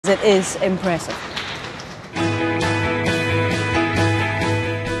it is impressive.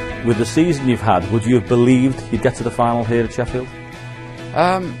 With the season you've had, would you have believed you'd get to the final here at Sheffield?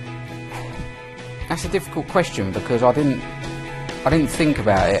 That's a difficult question because I didn't think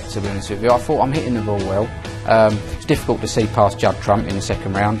about it, to be honest with you. I thought I'm hitting the ball well. It's difficult to see past Judd Trump in the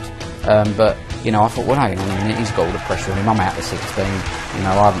second round, but you know, I thought, well, hang on a minute, he's got all the pressure on him. I'm out to 16. You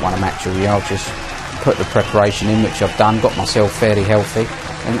know, I haven't won a match all year. I'll just put the preparation in, which I've done, got myself fairly healthy,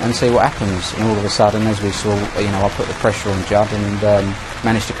 and see what happens. And all of a sudden, as we saw, you know, I put the pressure on Judd and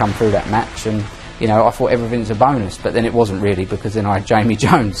managed to come through that match. And you know, I thought everything's a bonus, but then it wasn't really, because then I had Jamie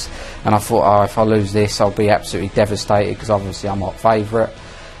Jones, and I thought, oh, if I lose this, I'll be absolutely devastated, because obviously I'm not favourite.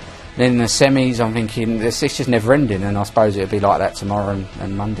 Then in the semis, I'm thinking, it's just never ending, and I suppose it'll be like that tomorrow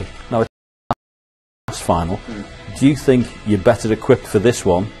and Monday. No, it's final. Do you think you're better equipped for this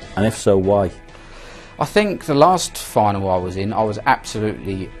one, and if so, why? I think the last final I was in, I was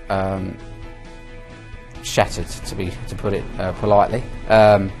absolutely shattered, to put it politely.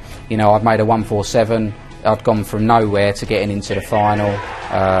 You know, I'd made a 147. I'd gone from nowhere to getting into the final.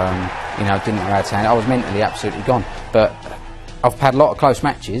 You know, didn't know how to handle it. I was mentally absolutely gone. But I've had a lot of close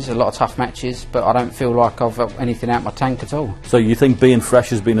matches, a lot of tough matches, but I don't feel like I've got anything out my tank at all. So you think being fresh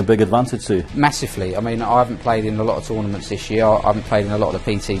has been a big advantage to you? Massively. I mean, I haven't played in a lot of tournaments this year. I haven't played in a lot of the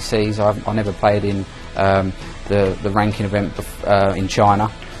PTCs. I never played in the ranking event in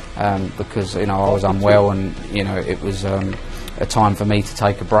China because, you know, I was unwell, and you know, it was a time for me to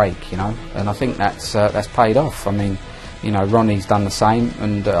take a break, you know, and I think that's paid off. I mean, you know, Ronnie's done the same,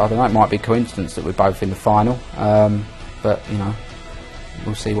 and I don't know, it might be coincidence that we're both in the final, but you know,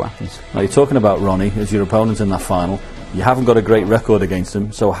 we'll see what happens. Now, you're talking about Ronnie as your opponent in that final. You haven't got a great record against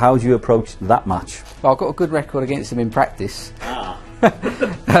him, so how do you approach that match? Well, I've got a good record against him in practice.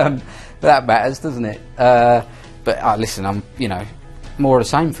 That matters, doesn't it? But listen, I'm, you know, more of the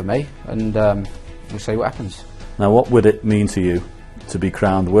same for me, and we'll see what happens. Now, what would it mean to you to be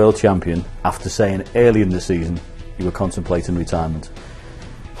crowned world champion after saying early in the season you were contemplating retirement?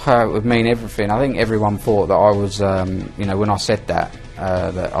 It would mean everything. I think everyone thought that I was, you know, when I said that,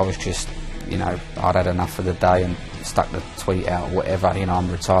 that I was just, you know, I'd had enough for the day and stuck the tweet out or whatever, you know,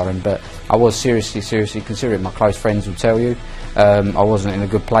 I'm retiring. But I was seriously considering. My close friends will tell you. I wasn't in a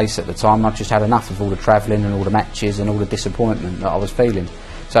good place at the time. I just had enough of all the travelling and all the matches and all the disappointment that I was feeling.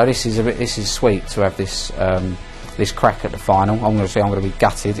 So this is sweet to have this this crack at the final. I'm going to be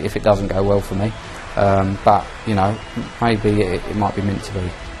gutted if it doesn't go well for me, but you know, maybe it might be meant to be.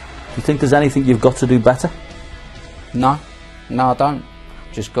 Do you think there's anything you've got to do better? No, I don't.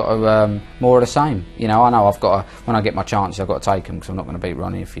 Just got to more of the same. You know, I know I've got to, when I get my chance, I've got to take them, because I'm not going to beat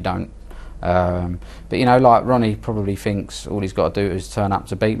Ronnie if you don't. But you know, like Ronnie probably thinks all he's got to do is turn up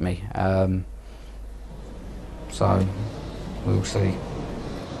to beat me. So we'll see.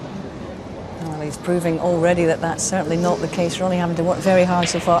 Well, he's proving already that that's certainly not the case. Ronnie having to work very hard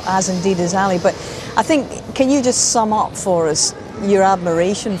so far, as indeed is Ali. But I think, can you just sum up for us your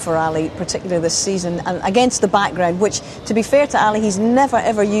admiration for Ali, particularly this season, and against the background, which, to be fair to Ali, he's never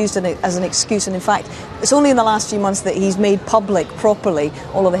ever used as an excuse, and in fact it's only in the last few months that he's made public properly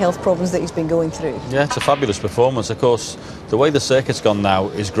all of the health problems that he's been going through. Yeah, it's a fabulous performance. Of course, the way the circuit's gone now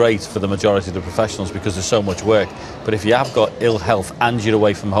is great for the majority of the professionals because there's so much work, but if you have got ill health and you're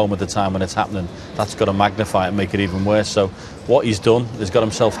away from home at the time when it's happening, that's got to magnify it and make it even worse. So what he's done is got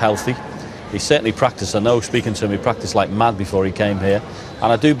himself healthy. He certainly practiced. I know, speaking to him, he practiced like mad before he came here.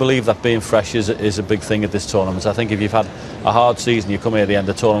 And I do believe that being fresh is a big thing at this tournament. I think if you've had a hard season, you come here at the end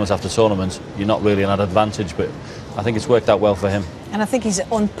of tournaments after tournaments, you're not really in that advantage. But I think it's worked out well for him. And I think he's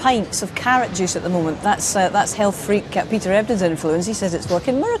on pints of carrot juice at the moment. That's health freak Peter Ebdon's influence. He says it's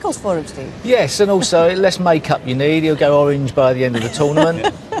working miracles for him, Steve. Yes, and also less makeup you need. He'll go orange by the end of the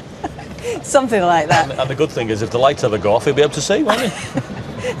tournament. Something like that. And the good thing is, if the lights ever go off, he'll be able to see, won't he?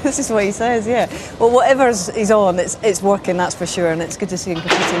 This is what he says, yeah. Well, whatever he's on, it's working, that's for sure, and it's good to see him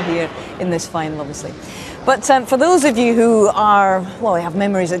competing here in this final, obviously. But for those of you who are, well, have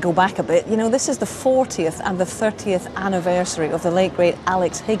memories that go back a bit, you know, this is the 40th and the 30th anniversary of the late, great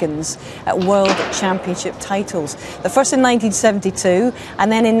Alex Higgins at World Championship titles. The first in 1972,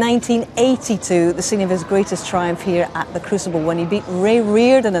 and then in 1982, the scene of his greatest triumph here at the Crucible, when he beat Ray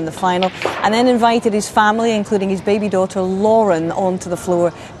Reardon in the final, and then invited his family, including his baby daughter Lauren, onto the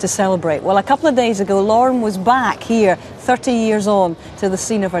floor to celebrate. Well, a couple of days ago, Lauren was back here, 30 years on, to the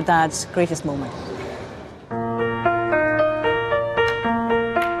scene of her dad's greatest moment.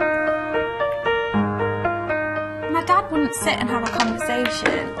 Sit and have a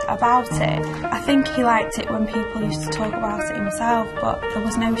conversation about it. I think he liked it when people used to talk about it himself, but there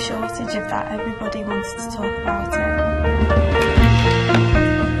was no shortage of that. Everybody wanted to talk about it.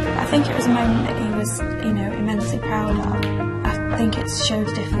 think it was a moment that he was, you know, immensely proud of. I think it showed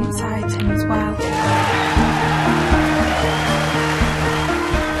a different side to him as well.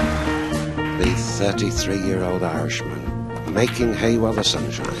 The 33-year-old Irishman, making hay while the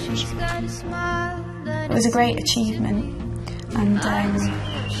sun shines. It was a great achievement, and I'm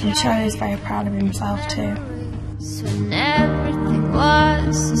sure he was very proud of himself too. So when everything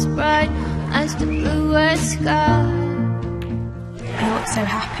was as bright as the bluest sky. He looked so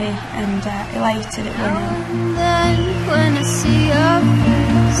happy and elated at winning. And then when I see your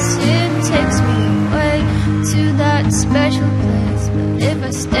face, it takes me away to that special place. But if I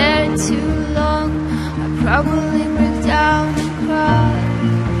stare too long, I probably break down and cry.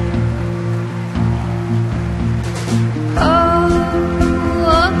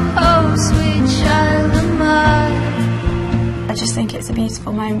 Oh, sweet child of mine. I just think it's a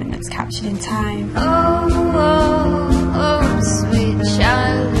beautiful moment that's captured in time. Oh, sweet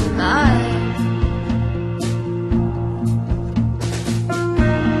child of mine.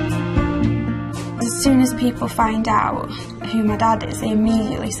 As soon as people find out who my dad is, they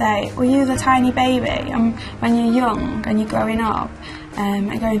immediately say, "Were you the tiny baby?" When you're young and you're growing up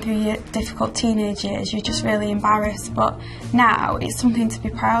and going through your difficult teenage years, you're just really embarrassed. But now it's something to be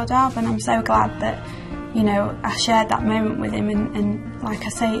proud of, and I'm so glad that, you know, I shared that moment with him, and like I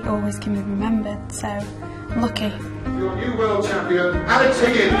say, it always can be remembered, so I'm lucky. Your new world champion, Alex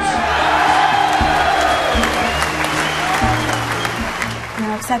Higgins. You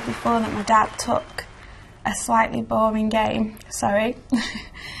know, I've said before that my dad took a slightly boring game,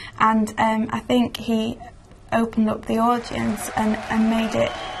 and I think he opened up the audience and made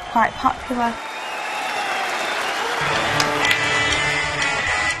it quite popular.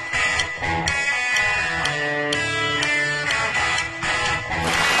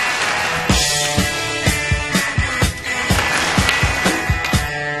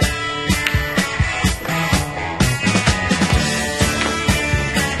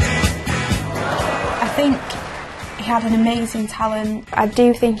 I think he had an amazing talent. I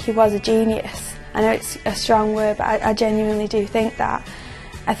do think he was a genius. I know it's a strong word, but I genuinely do think that.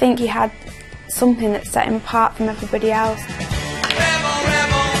 I think he had something that set him apart from everybody else.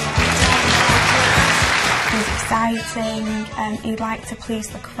 He was exciting, he liked to please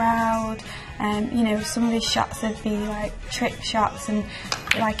the crowd. You know, some of his shots would be like trick shots and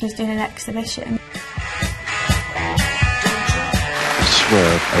like he was doing an exhibition.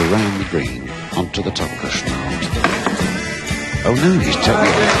 Swerve around the green onto the top cushion. Oh no, he's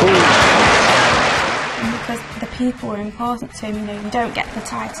totally full. Because the people were important to him, you know, you don't get the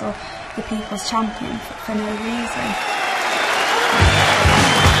title the People's Champion for no reason.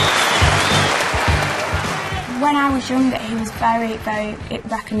 When I was younger, he was very, very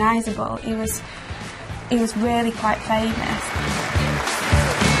recognisable. He was really quite famous.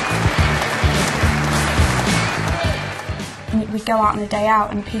 We'd go out on a day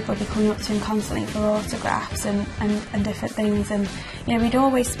out and people would be coming up to him constantly for autographs and different things, and you know, we'd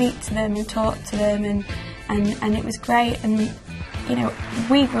always speak to them and talk to them, and it was great. And you know,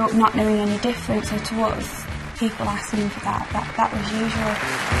 we grew up not knowing any difference, so to us, people asking him for that was usual.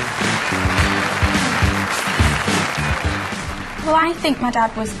 Well, I think my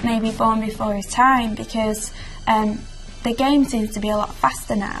dad was maybe born before his time, because the game seems to be a lot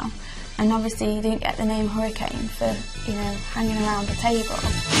faster now. And obviously you didn't get the name Hurricane for, you know, hanging around the table.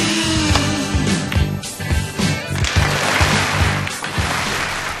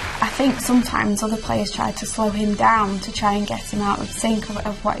 I think sometimes other players tried to slow him down to try and get him out of sync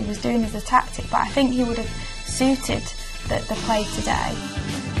of what he was doing as a tactic, but I think he would have suited the play today.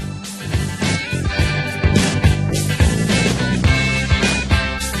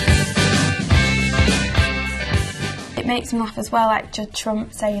 It makes me laugh as well, like Judge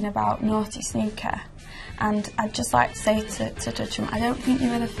Trump saying about naughty snooker. And I'd just like to say to Judge Trump, I don't think you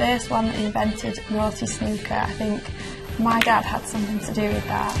were the first one that invented naughty snooker. I think my dad had something to do with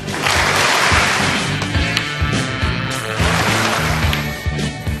that.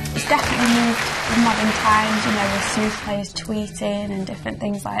 It's definitely moved in modern times, you know, with snooker players tweeting and different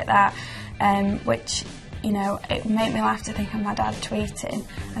things like that, which, you know, it would make me laugh to think of my dad tweeting.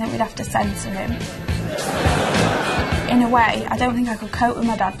 I think we'd have to censor him. In a way, I don't think I could cope with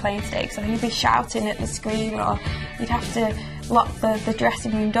my dad playing today, because I think he'd be shouting at the screen, or you'd have to lock the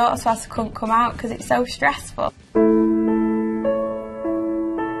dressing room door so I couldn't come out because it's so stressful. To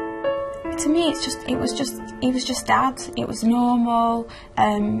me, he was just dad. It was normal.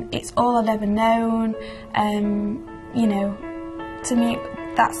 It's all I'd ever known. You know, to me,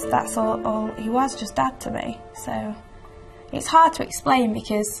 that's all he was, just dad to me. So it's hard to explain,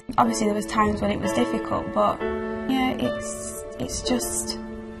 because obviously there was times when it was difficult, but yeah, it's just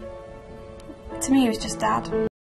To me, he was just Dad.